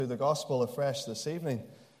The gospel afresh this evening,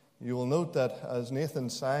 you will note that as Nathan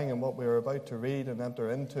sang and what we are about to read and enter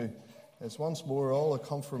into is once more all a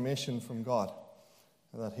confirmation from God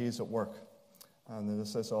that He is at work and that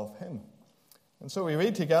this is of Him. And so we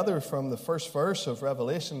read together from the first verse of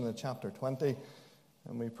Revelation in chapter 20,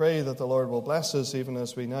 and we pray that the Lord will bless us even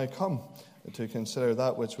as we now come to consider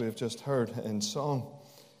that which we have just heard in song.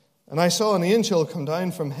 And I saw an angel come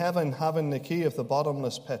down from heaven having the key of the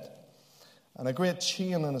bottomless pit and a great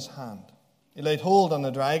chain in his hand. He laid hold on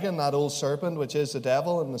the dragon, that old serpent, which is the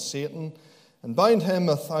devil and the Satan, and bound him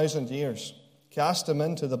 1,000 years, cast him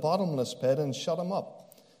into the bottomless pit and shut him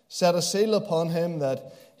up, set a seal upon him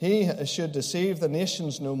that he should deceive the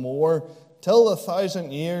nations no more, till the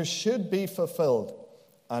 1,000 years should be fulfilled,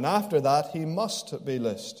 and after that he must be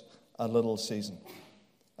loosed a little season.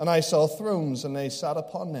 And I saw thrones, and they sat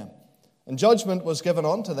upon them. And judgment was given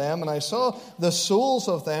unto them, and I saw the souls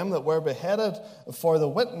of them that were beheaded for the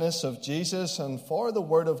witness of Jesus and for the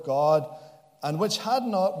word of God, and which had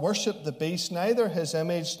not worshipped the beast, neither his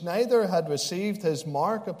image, neither had received his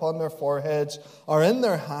mark upon their foreheads or in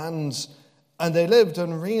their hands, and they lived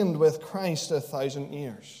and reigned with Christ 1,000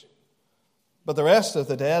 years. But the rest of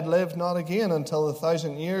the dead lived not again until the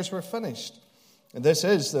 1,000 years were finished. And this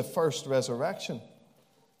is the first resurrection.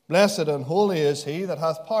 Blessed and holy is he that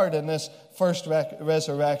hath part in this first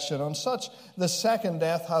resurrection. On such the second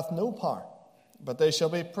death hath no part, but they shall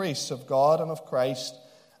be priests of God and of Christ,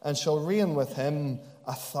 and shall reign with him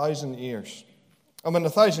 1,000 years. And when the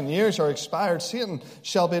 1,000 years are expired, Satan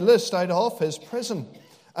shall be loosed out of his prison,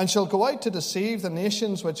 and shall go out to deceive the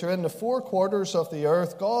nations which are in the four quarters of the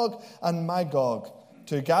earth, Gog and Magog,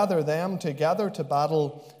 to gather them together to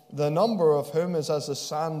battle, the number of whom is as the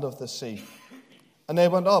sand of the sea. And they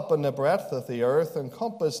went up in the breadth of the earth, and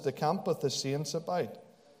compassed the camp of the saints about.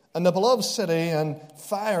 And the beloved city, and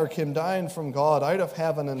fire came down from God out of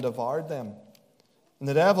heaven and devoured them. And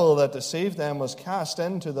the devil that deceived them was cast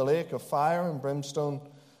into the lake of fire and brimstone,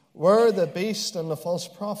 where the beast and the false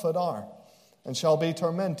prophet are, and shall be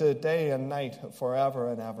tormented day and night forever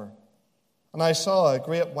and ever. And I saw a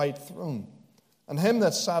great white throne, and him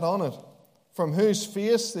that sat on it, from whose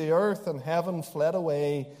face the earth and heaven fled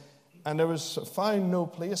away, and there was found no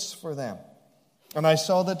place for them. And I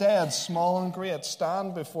saw the dead, small and great,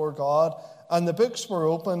 stand before God, and the books were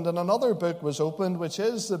opened, and another book was opened, which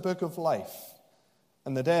is the book of life.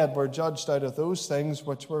 And the dead were judged out of those things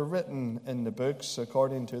which were written in the books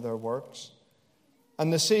according to their works.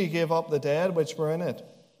 And the sea gave up the dead which were in it.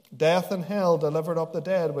 Death and hell delivered up the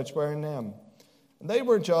dead which were in them. And they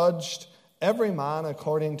were judged, every man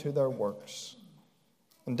according to their works.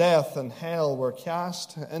 And death and hell were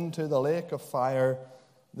cast into the lake of fire.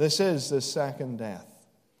 This is the second death.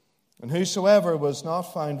 And whosoever was not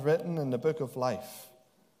found written in the book of life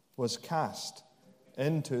was cast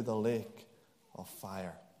into the lake of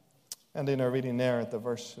fire. Ending our reading there at the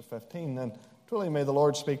verse 15. And truly may the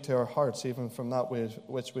Lord speak to our hearts even from that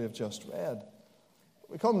which we have just read.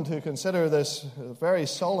 We come to consider this very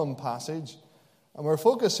solemn passage, and we're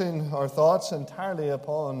focusing our thoughts entirely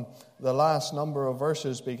upon the last number of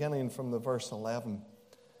verses beginning from the verse 11.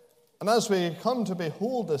 And as we come to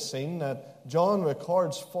behold the scene that John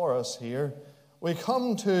records for us here, we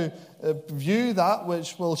come to view that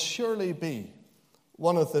which will surely be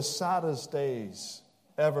one of the saddest days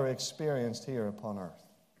ever experienced here upon earth.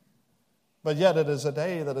 But yet it is a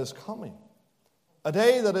day that is coming. A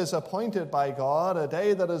day that is appointed by God, a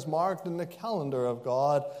day that is marked in the calendar of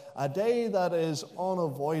God, a day that is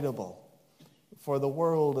unavoidable, for the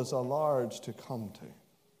world is a large to come to.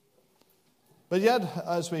 But yet,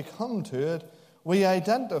 as we come to it, we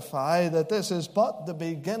identify that this is but the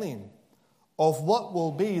beginning of what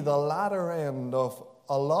will be the latter end of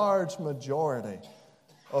a large majority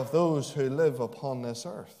of those who live upon this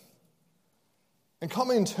earth. And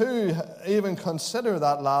coming to even consider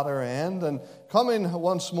that latter end, and coming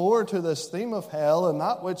once more to this theme of hell and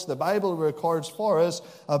that which the Bible records for us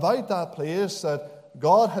about that place that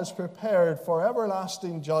God has prepared for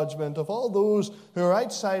everlasting judgment of all those who are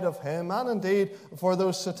outside of Him, and indeed for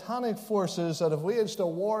those satanic forces that have waged a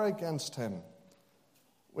war against Him,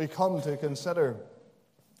 we come to consider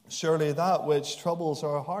surely that which troubles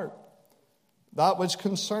our heart, that which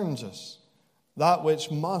concerns us, that which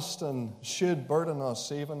must and should burden us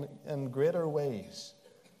even in greater ways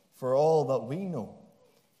for all that we know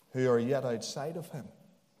who are yet outside of Him.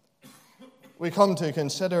 We come to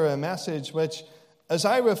consider a message which, as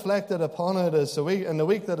I reflected upon it in the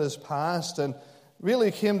week that has passed and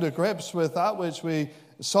really came to grips with that which we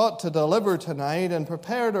sought to deliver tonight and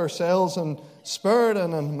prepared ourselves in spirit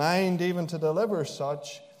and in mind even to deliver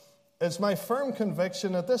such, it's my firm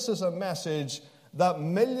conviction that this is a message that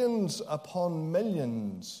millions upon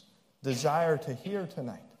millions desire to hear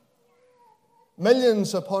tonight.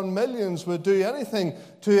 Millions upon millions would do anything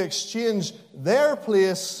to exchange their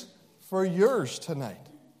place for yours tonight.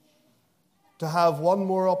 To have one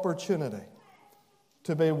more opportunity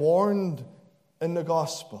to be warned in the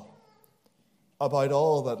gospel about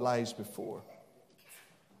all that lies before.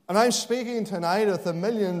 And I'm speaking tonight of the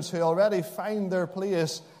millions who already find their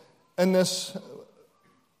place in this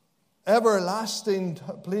everlasting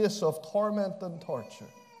place of torment and torture.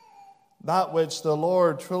 That which the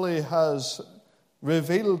Lord truly has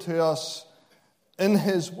revealed to us in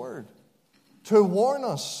His Word, to warn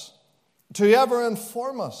us, to ever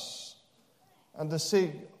inform us, and to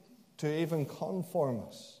seek to even conform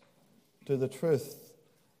us to the truth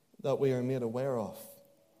that we are made aware of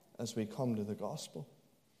as we come to the gospel.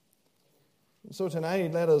 And so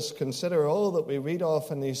tonight, let us consider all that we read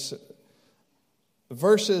off in these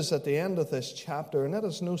verses at the end of this chapter, and let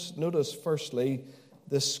us notice firstly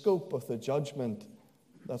the scope of the judgment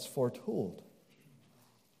that's foretold.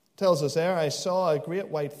 It tells us there, I saw a great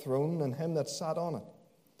white throne and him that sat on it,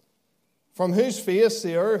 from whose face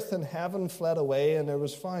the earth and heaven fled away, and there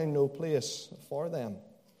was found no place for them.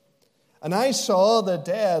 And I saw the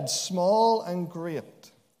dead, small and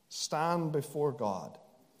great, stand before God,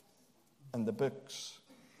 and the books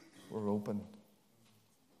were opened.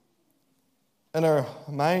 In our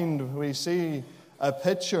mind, we see a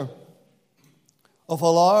picture of a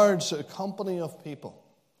large company of people,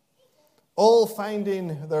 all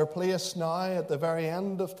finding their place now at the very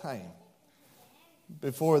end of time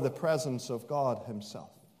before the presence of God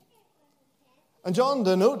Himself. And John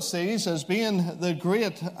denotes these as being the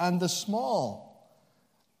great and the small.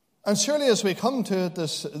 And surely as we come to it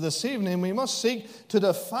this evening, we must seek to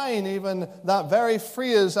define even that very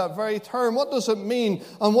phrase, that very term. What does it mean?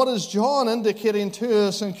 And what is John indicating to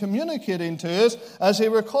us and communicating to us as he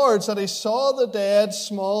records that he saw the dead,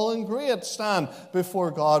 small and great, stand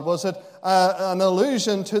before God? Was it an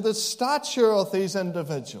allusion to the stature of these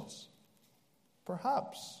individuals?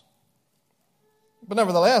 Perhaps. But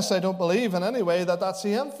nevertheless, I don't believe in any way that that's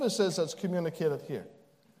the emphasis that's communicated here.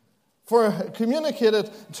 For communicated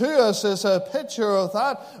to us is a picture of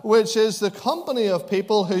that which is the company of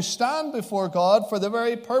people who stand before God for the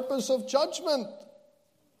very purpose of judgment.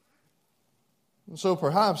 And so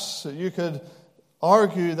perhaps you could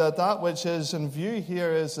argue that that which is in view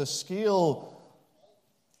here is the scale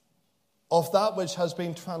of that which has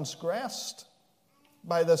been transgressed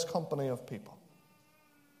by this company of people.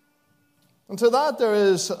 And to that there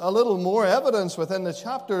is a little more evidence within the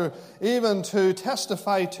chapter even to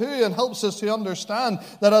testify to, and helps us to understand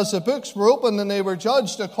that as the books were opened and they were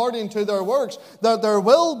judged according to their works, that there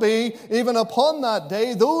will be, even upon that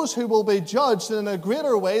day, those who will be judged in a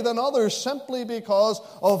greater way than others simply because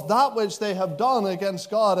of that which they have done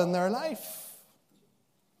against God in their life.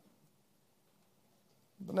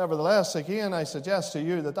 But nevertheless, again, I suggest to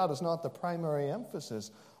you that that is not the primary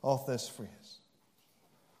emphasis of this phrase.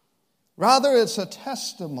 Rather, it's a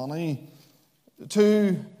testimony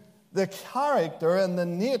to the character and the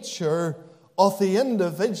nature of the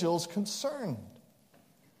individuals concerned.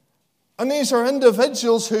 And these are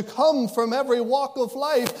individuals who come from every walk of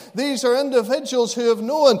life. These are individuals who have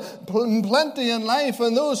known plenty in life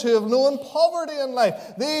and those who have known poverty in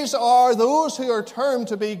life. These are those who are termed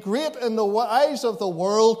to be great in the eyes of the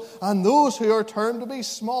world and those who are termed to be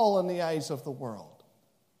small in the eyes of the world.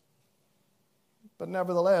 But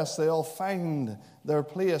nevertheless, they all find their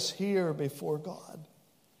place here before God.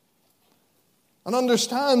 And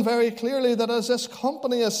understand very clearly that as this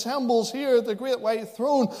company assembles here at the great white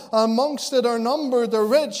throne, amongst it are numbered the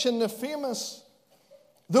rich and the famous.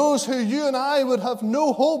 Those who you and I would have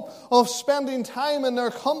no hope of spending time in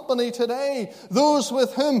their company today. Those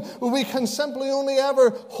with whom we can simply only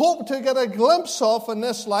ever hope to get a glimpse of in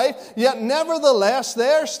this life. Yet nevertheless,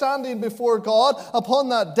 they're standing before God upon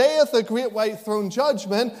that day of the great white throne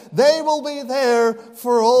judgment. They will be there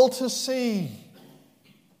for all to see.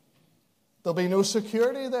 There'll be no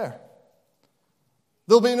security there.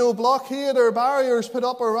 There'll be no blockade or barriers put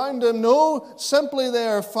up around them. No, simply they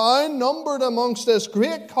are found, numbered amongst this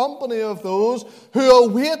great company of those who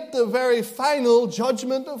await the very final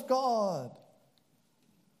judgment of God.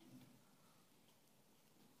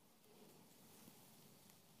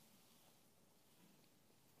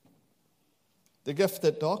 The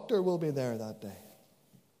gifted doctor will be there that day.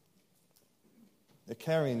 The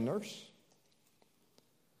caring nurse.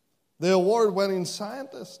 The award-winning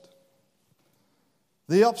scientist.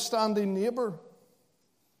 The upstanding neighbor,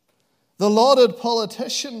 the lauded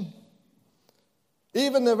politician,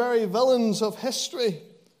 even the very villains of history,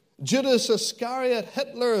 Judas Iscariot,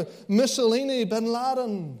 Hitler, Mussolini, Bin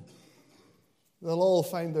Laden. They'll all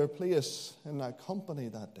find their place in that company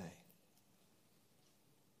that day.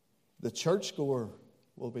 The churchgoer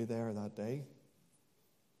will be there that day.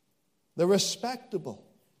 The respectable,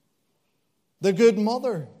 the good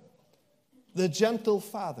mother, the gentle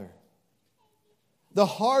father, the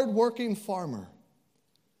hard-working farmer,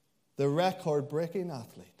 the record-breaking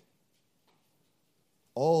athlete.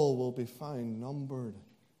 All will be found numbered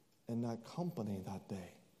in that company that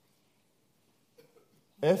day.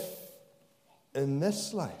 If in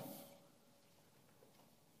this life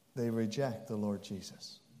they reject the Lord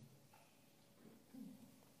Jesus.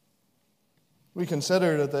 We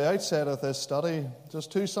considered at the outset of this study, just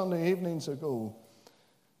 2 Sunday evenings ago,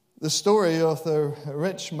 the story of the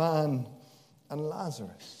rich man and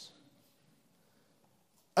Lazarus.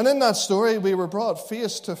 And in that story, we were brought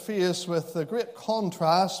face to face with the great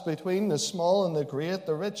contrast between the small and the great,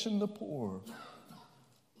 the rich and the poor.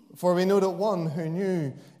 For we know that one who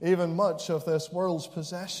knew even much of this world's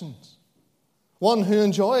possessions, one who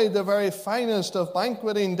enjoyed the very finest of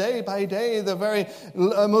banqueting day by day, the very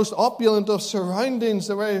most opulent of surroundings,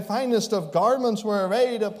 the very finest of garments were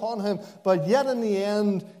arrayed upon him, but yet in the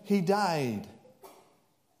end he died,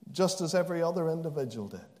 just as every other individual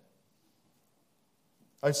did.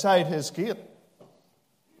 Outside his gate,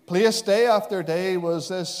 placed day after day, was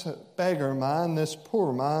this beggar man, this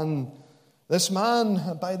poor man, this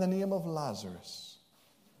man by the name of Lazarus.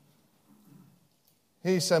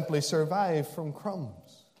 He simply survived from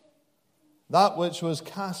crumbs, that which was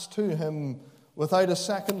cast to him without a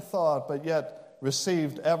second thought, but yet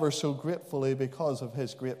received ever so gratefully because of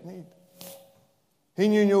his great need. He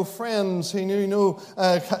knew no friends, he knew no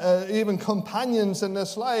even companions in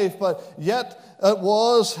this life, but yet it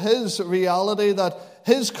was his reality that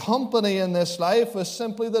his company in this life was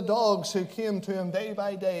simply the dogs who came to him day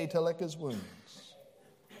by day to lick his wounds.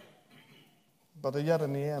 But yet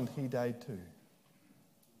in the end he died too.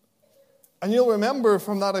 And you'll remember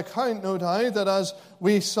from that account, no doubt, that as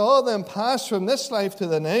we saw them pass from this life to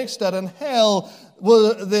the next, that in hell,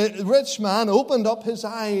 the rich man opened up his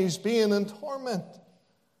eyes, being in torment.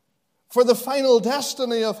 For the final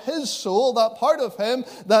destiny of his soul, that part of him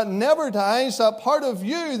that never dies, that part of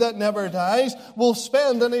you that never dies, will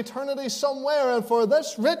spend an eternity somewhere. And for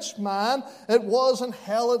this rich man, it was in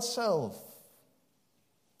hell itself.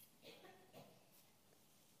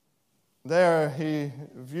 There he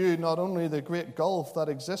viewed not only the great gulf that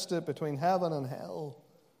existed between heaven and hell,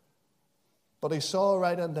 but he saw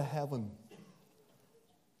right into heaven.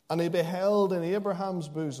 And he beheld in Abraham's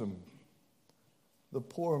bosom the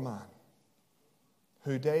poor man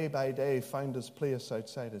who day by day found his place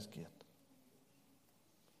outside his gate.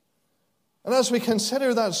 And as we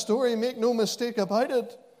consider that story, make no mistake about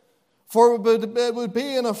it, for it would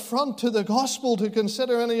be an affront to the gospel to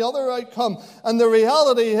consider any other outcome. And the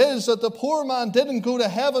reality is that the poor man didn't go to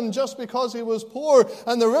heaven just because he was poor,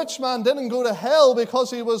 and the rich man didn't go to hell because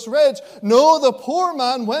he was rich. No, the poor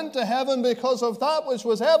man went to heaven because of that which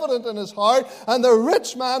was evident in his heart, and the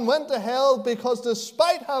rich man went to hell because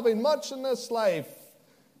despite having much in this life,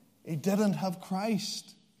 he didn't have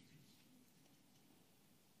Christ.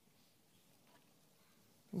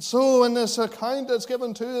 And so in this account that's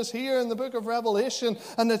given to us here in the book of Revelation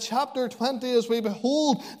and the chapter 20, as we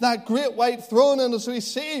behold that great white throne and as we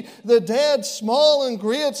see the dead, small and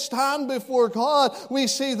great, stand before God, we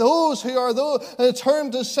see those who are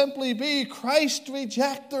termed to simply be Christ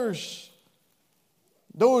rejectors.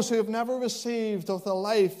 Those who have never received of the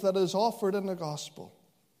life that is offered in the gospel.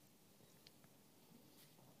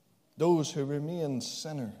 Those who remain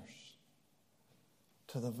sinners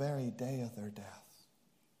to the very day of their death.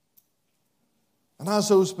 And as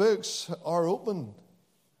those books are opened,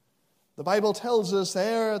 the Bible tells us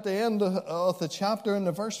there at the end of the chapter in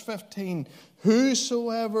the verse 15,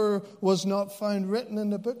 whosoever was not found written in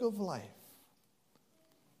the book of life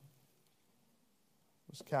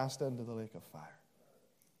was cast into the lake of fire.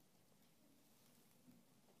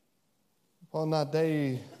 On that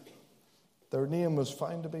day, their name was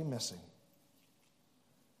found to be missing.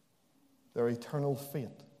 Their eternal fate,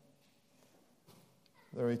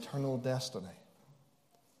 their eternal destiny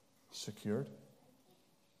secured.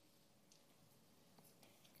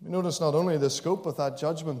 We notice not only the scope of that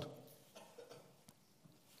judgment,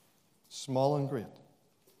 small and great,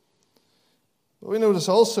 but we notice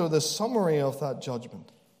also the summary of that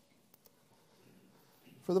judgment.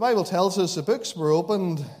 For the Bible tells us the books were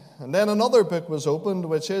opened, and then another book was opened,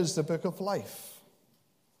 which is the book of life.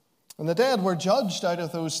 And the dead were judged out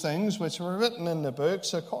of those things which were written in the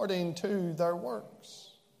books according to their works.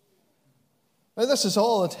 Now, this is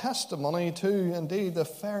all a testimony to, indeed, the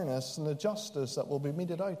fairness and the justice that will be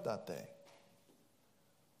meted out that day.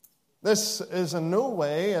 This is in no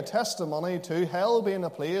way a testimony to hell being a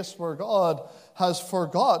place where God has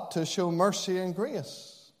forgot to show mercy and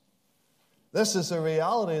grace. This is a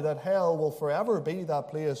reality that hell will forever be that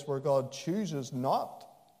place where God chooses not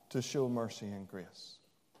to show mercy and grace.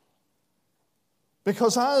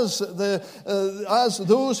 Because as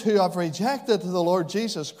those who have rejected the Lord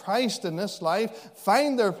Jesus Christ in this life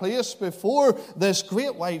find their place before this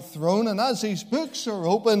great white throne, and as these books are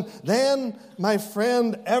opened, then, my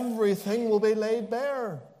friend, everything will be laid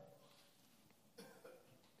bare.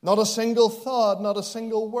 Not a single thought, not a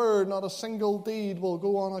single word, not a single deed will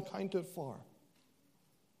go unaccounted for.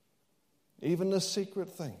 Even the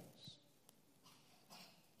secret things.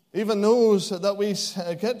 Even those that we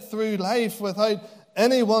get through life without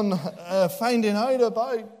anyone finding out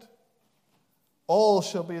about, all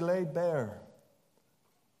shall be laid bare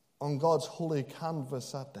on God's holy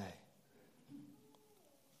canvas that day.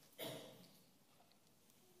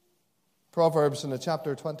 Proverbs in the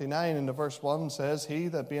chapter 29 in the verse 1 says, "He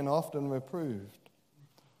that being often reproved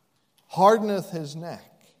hardeneth his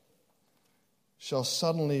neck shall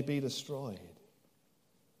suddenly be destroyed,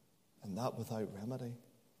 and that without remedy."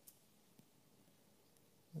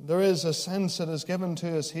 There is a sense that is given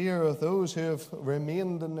to us here of those who have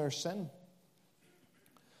remained in their sin.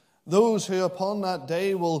 Those who upon that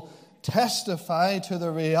day will testify to the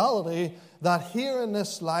reality that here in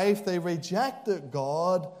this life they rejected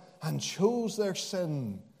God and chose their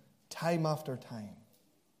sin time after time.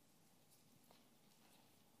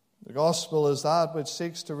 The gospel is that which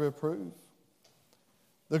seeks to reprove.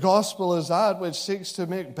 The gospel is that which seeks to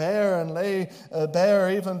make bare and lay bare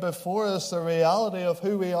even before us the reality of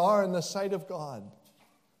who we are in the sight of God,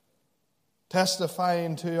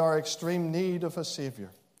 testifying to our extreme need of a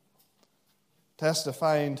Savior,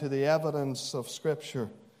 testifying to the evidence of Scripture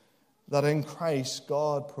that in Christ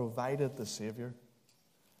God provided the Savior.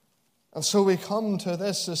 And so we come to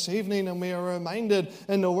this evening, and we are reminded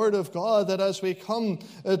in the Word of God that as we come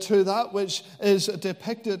to that which is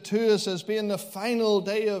depicted to us as being the final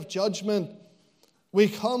day of judgment, we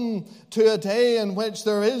come to a day in which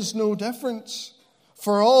there is no difference,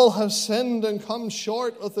 for all have sinned and come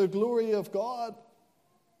short of the glory of God.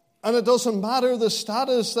 And it doesn't matter the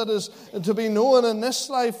status that is to be known in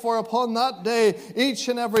this life, for upon that day, each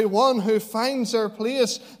and every one who finds their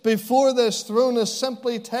place before this throne is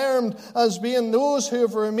simply termed as being those who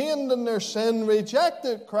have remained in their sin,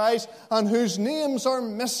 rejected Christ, and whose names are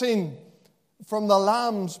missing from the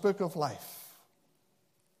Lamb's book of life.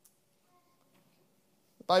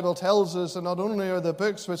 The Bible tells us that not only are the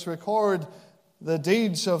books which record the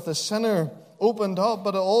deeds of the sinner opened up,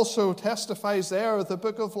 but it also testifies there of the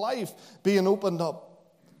book of life being opened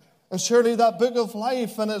up. And surely that book of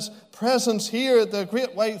life and its presence here at the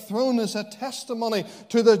great white throne is a testimony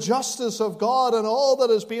to the justice of God and all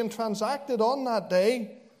that is being transacted on that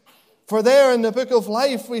day. For there in the book of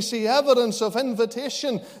life we see evidence of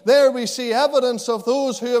invitation. There we see evidence of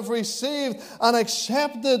those who have received and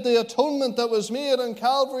accepted the atonement that was made on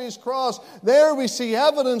Calvary's cross. There we see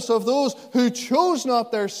evidence of those who chose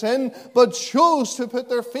not their sin, but chose to put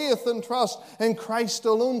their faith and trust in Christ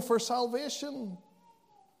alone for salvation.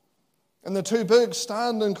 And the two books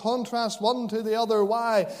stand in contrast one to the other.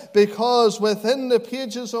 Why? Because within the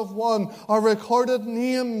pages of one are recorded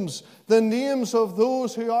names. The names of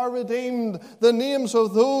those who are redeemed. The names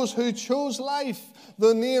of those who chose life.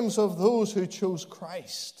 The names of those who chose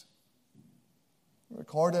Christ.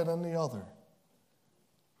 Recorded in the other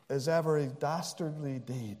is every dastardly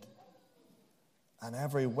deed and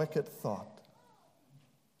every wicked thought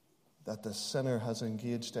that the sinner has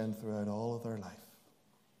engaged in throughout all of their life.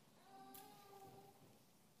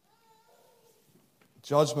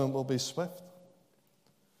 Judgment will be swift.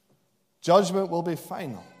 Judgment will be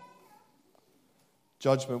final.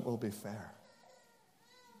 Judgment will be fair.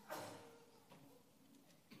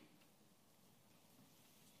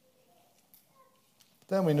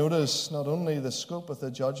 Then we notice not only the scope of the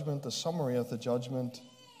judgment, the summary of the judgment,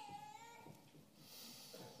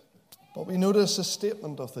 but we notice the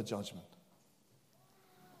statement of the judgment.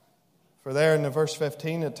 For there in the verse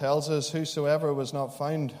 15 it tells us, "Whosoever was not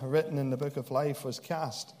found written in the book of life was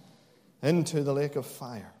cast into the lake of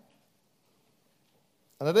fire."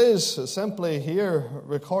 And it is simply here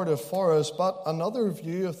recorded for us, but another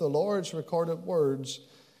view of the Lord's recorded words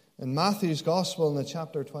in Matthew's Gospel in the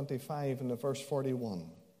chapter 25 and the verse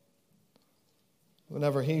 41.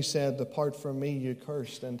 Whenever he said, "Depart from me, you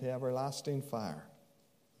cursed, into everlasting fire,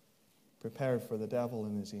 prepared for the devil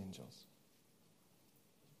and his angels."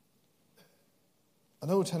 I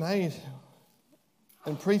know tonight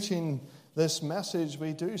In preaching this message,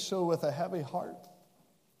 we do so with a heavy heart.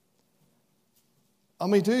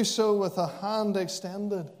 And we do so with a hand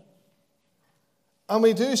extended. And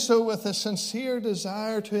we do so with a sincere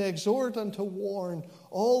desire to exhort and to warn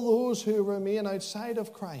all those who remain outside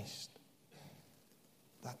of Christ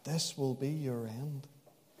that this will be your end.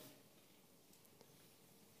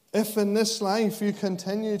 If in this life you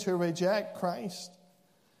continue to reject Christ,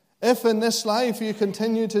 if in this life you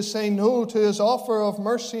continue to say no to his offer of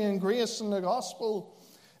mercy and grace in the gospel,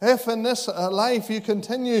 if in this life you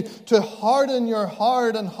continue to harden your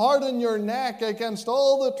heart and harden your neck against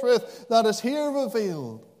all the truth that is here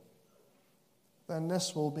revealed, then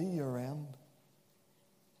this will be your end.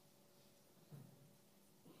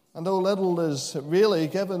 And though little is really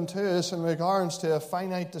given to us in regards to a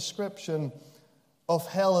finite description of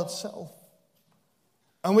hell itself,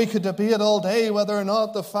 and we could debate all day whether or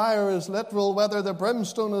not the fire is literal, whether the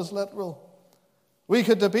brimstone is literal. We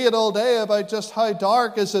could debate all day about just how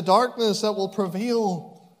dark is the darkness that will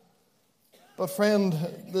prevail. But friend,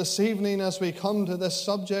 this evening as we come to this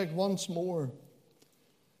subject once more,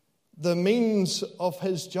 the means of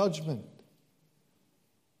his judgment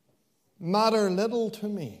matter little to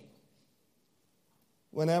me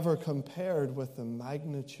whenever compared with the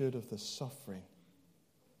magnitude of the suffering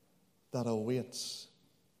that awaits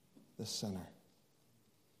the sinner.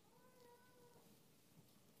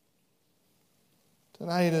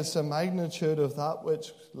 Tonight it's the magnitude of that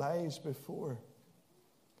which lies before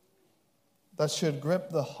that should grip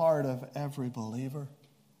the heart of every believer,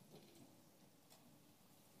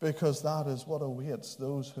 because that is what awaits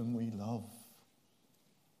those whom we love,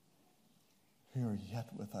 who are yet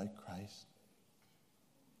without Christ.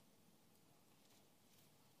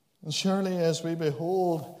 And surely as we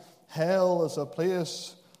behold hell as a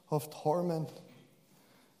place of torment,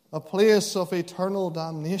 a place of eternal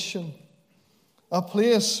damnation, a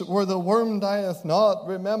place where the worm dieth not,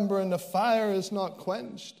 remembering the fire is not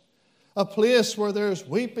quenched, a place where there's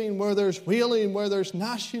weeping, where there's wailing, where there's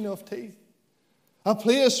gnashing of teeth, a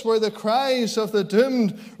place where the cries of the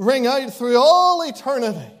doomed ring out through all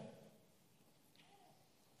eternity.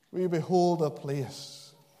 We behold a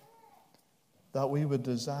place that we would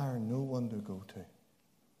desire no one to go to.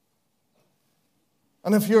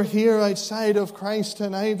 And if you're here outside of Christ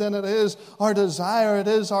tonight, then it is our desire, it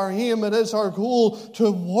is our aim, it is our goal to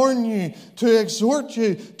warn you, to exhort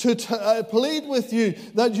you, to plead with you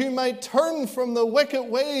that you might turn from the wicked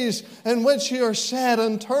ways in which you are set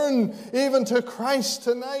and turn even to Christ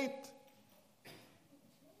tonight.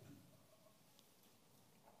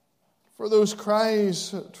 For those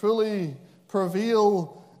cries truly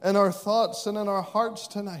prevail in our thoughts and in our hearts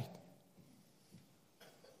tonight.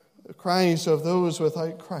 The cries of those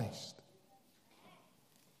without Christ.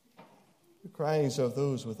 The cries of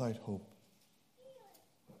those without hope.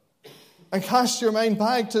 And cast your mind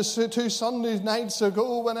back to 2 Sunday nights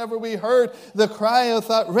ago whenever we heard the cry of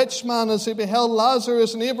that rich man as he beheld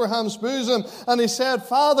Lazarus in Abraham's bosom. And he said,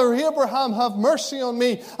 Father Abraham, have mercy on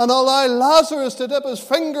me, and allow Lazarus to dip his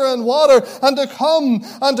finger in water and to come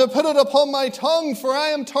and to put it upon my tongue, for I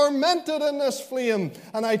am tormented in this flame.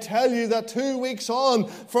 And I tell you that 2 weeks on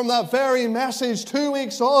from that very message, 2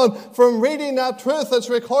 weeks on from reading that truth that's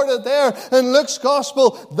recorded there in Luke's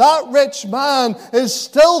Gospel, that rich man is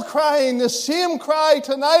still crying the same cry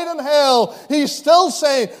tonight in hell. He's still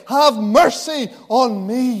saying, have mercy on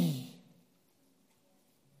me.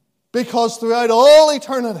 Because throughout all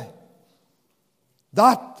eternity,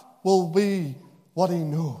 that will be what he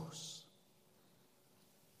knows.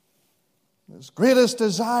 His greatest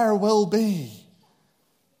desire will be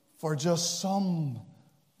for just some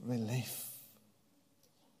relief.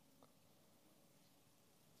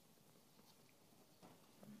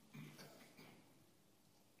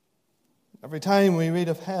 Every time we read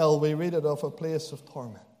of hell, we read it of a place of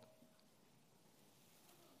torment.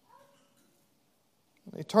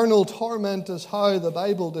 Eternal torment is how the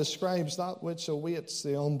Bible describes that which awaits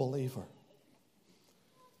the unbeliever.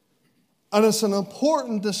 And it's an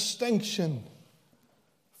important distinction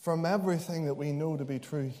from everything that we know to be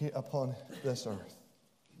true here upon this earth.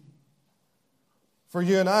 For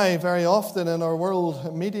you and I, very often in our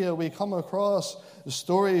world media, we come across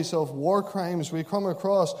stories of war crimes. We come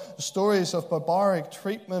across stories of barbaric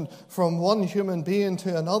treatment from one human being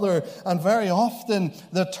to another. And very often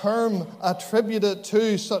the term attributed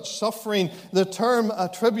to such suffering, the term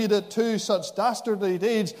attributed to such dastardly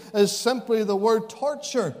deeds is simply the word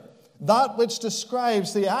torture. that which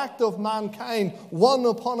describes the act of mankind one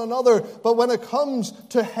upon another. But when it comes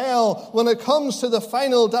to hell, when it comes to the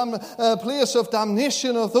final place of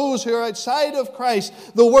damnation of those who are outside of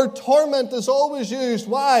Christ, the word torment is always used.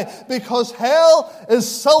 Why? Because hell is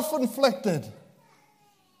self-inflicted.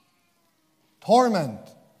 Torment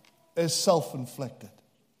is self-inflicted.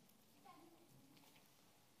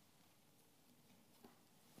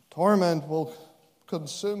 Torment will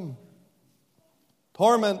consume.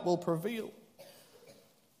 Torment will prevail.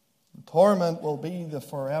 Torment will be the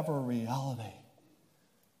forever reality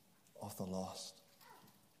of the lost.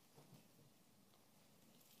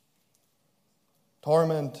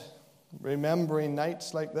 Torment, remembering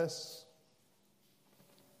nights like this,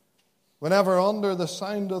 whenever under the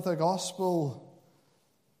sound of the gospel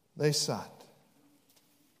they sat.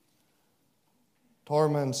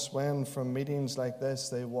 Torments when from meetings like this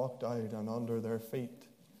they walked out and under their feet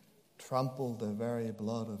trampled the very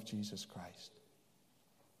blood of Jesus Christ.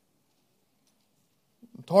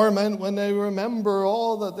 Torment when they remember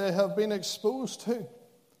all that they have been exposed to.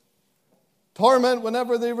 Torment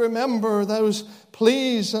whenever they remember those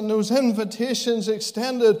pleas and those invitations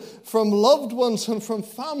extended from loved ones and from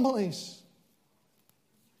families.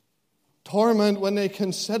 Torment when they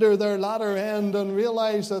consider their latter end and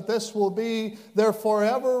realize that this will be their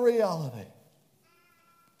forever reality.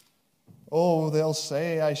 Oh, they'll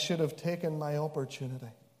say, I should have taken my opportunity.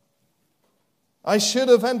 I should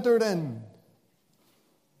have entered in.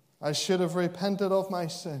 I should have repented of my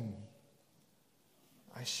sin.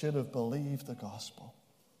 I should have believed the gospel.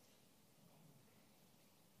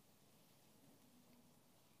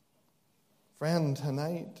 Friend,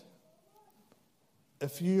 tonight,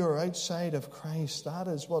 if you are outside of Christ, that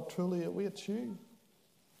is what truly awaits you.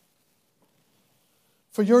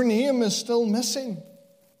 For your name is still missing.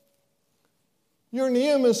 Your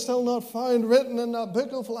name is still not found written in that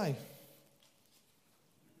book of life.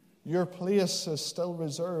 Your place is still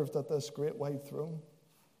reserved at this great white throne.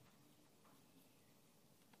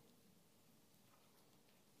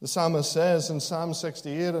 The psalmist says in Psalm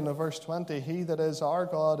 68 and in verse 20, He that is our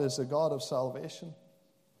God is the God of salvation.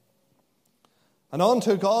 And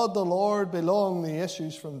unto God the Lord belong the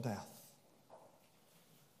issues from death.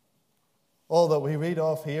 All that we read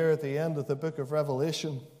off here at the end of the book of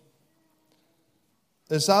Revelation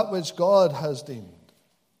is that which God has deemed,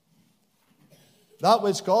 that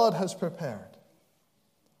which God has prepared,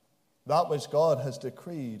 that which God has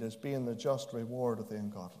decreed as being the just reward of the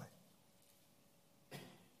ungodly.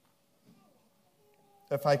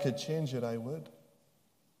 If I could change it, I would.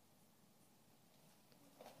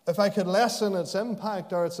 If I could lessen its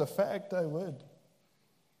impact or its effect, I would.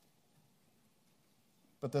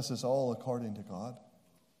 But this is all according to God.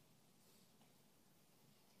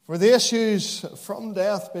 For the issues from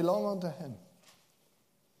death belong unto Him.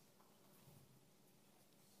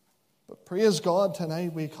 But praise God,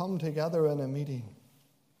 tonight we come together in a meeting.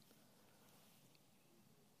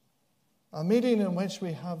 A meeting in which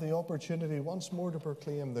we have the opportunity once more to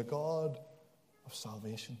proclaim the God of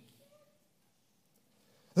salvation.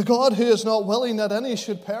 The God who is not willing that any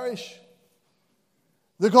should perish.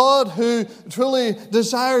 The God who truly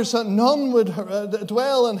desires that none would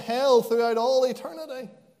dwell in hell throughout all eternity.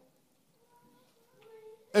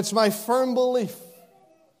 It's my firm belief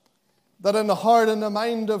that in the heart and the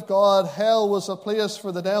mind of God, hell was a place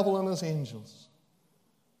for the devil and his angels,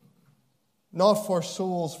 not for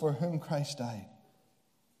souls for whom Christ died.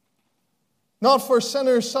 Not for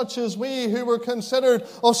sinners such as we who were considered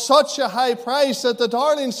of such a high price that the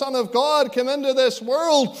darling Son of God came into this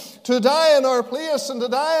world to die in our place and to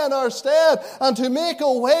die in our stead and to make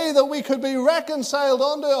a way that we could be reconciled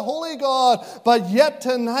unto a holy God. But yet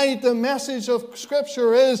tonight the message of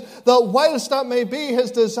Scripture is that whilst that may be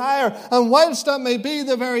His desire and whilst that may be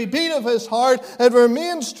the very beat of His heart, it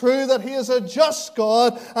remains true that He is a just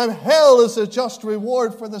God and hell is a just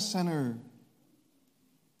reward for the sinner.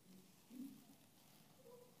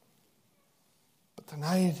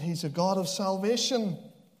 Tonight, He's a God of salvation.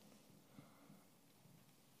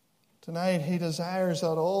 Tonight, He desires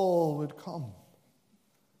that all would come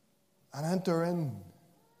and enter in,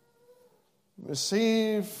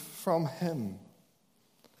 receive from Him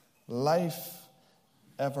life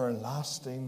everlasting.